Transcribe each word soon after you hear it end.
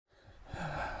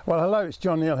Well, hello, it's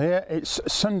John Neal here. It's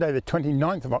Sunday the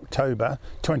 29th of October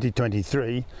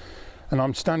 2023 and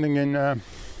I'm standing in a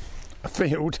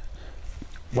field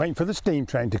waiting for the steam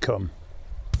train to come.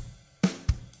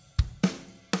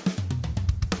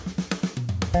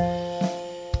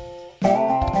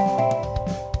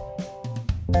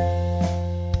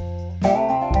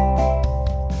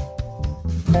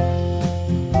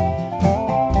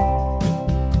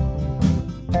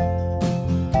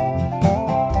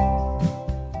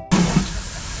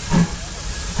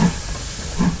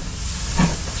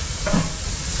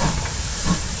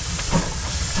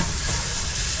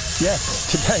 Yes,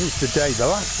 today's the day, the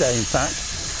last day in fact,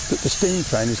 that the steam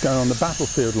train is going on the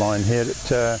battlefield line here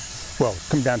at, well,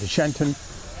 come down to Shenton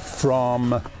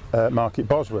from Market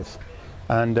Bosworth.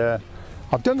 And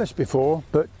I've done this before,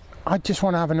 but I just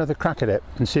want to have another crack at it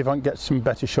and see if I can get some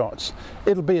better shots.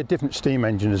 It'll be a different steam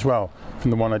engine as well from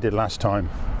the one I did last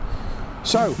time.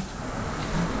 So,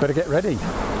 better get ready.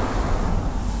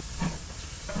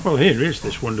 Well, here is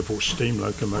this wonderful steam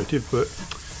locomotive, but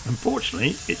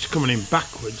unfortunately it's coming in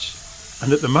backwards,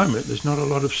 and at the moment there's not a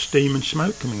lot of steam and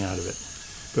smoke coming out of it.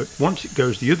 But once it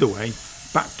goes the other way,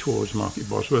 back towards Market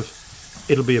Bosworth,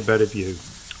 it'll be a better view.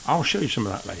 I'll show you some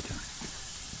of that later.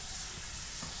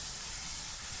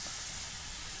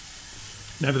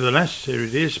 Nevertheless, here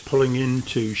it is pulling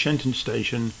into Shenton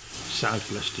Station,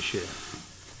 South Leicestershire.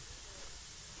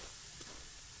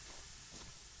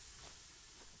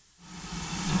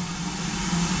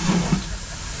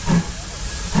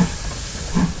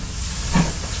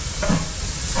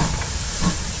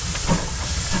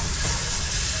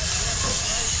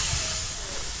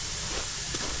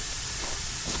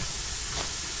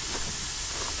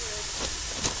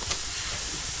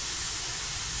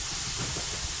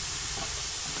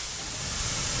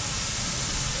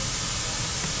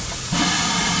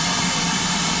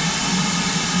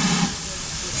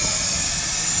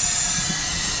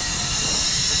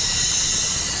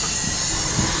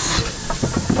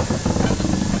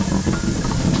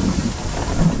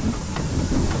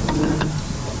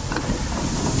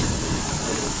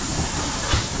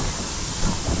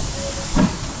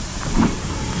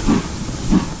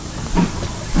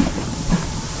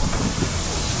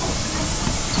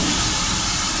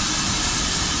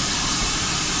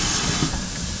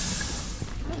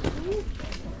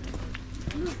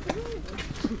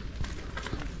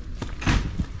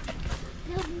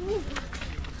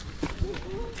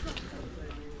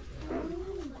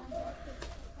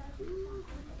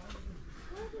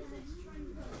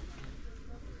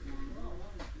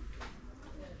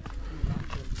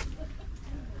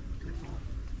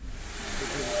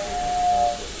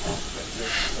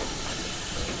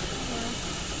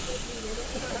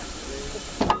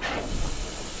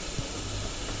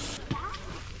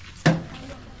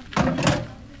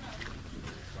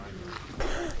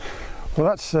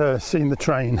 Well, that's seen the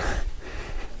train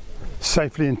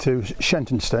safely into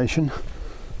Shenton Station.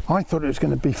 I thought it was going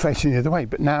to be facing the other way,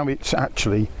 but now it's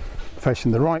actually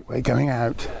facing the right way going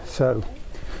out. So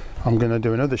I'm going to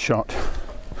do another shot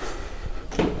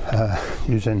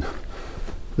using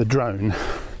the drone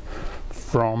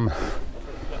from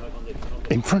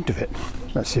in front of it.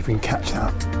 Let's see if we can catch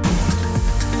that.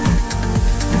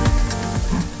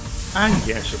 And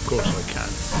yes, of course I can.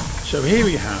 So here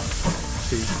we have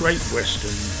the Great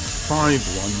Western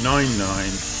 5199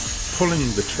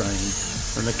 pulling the train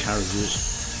and the carriages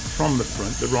from the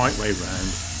front the right way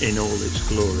round in all its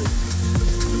glory.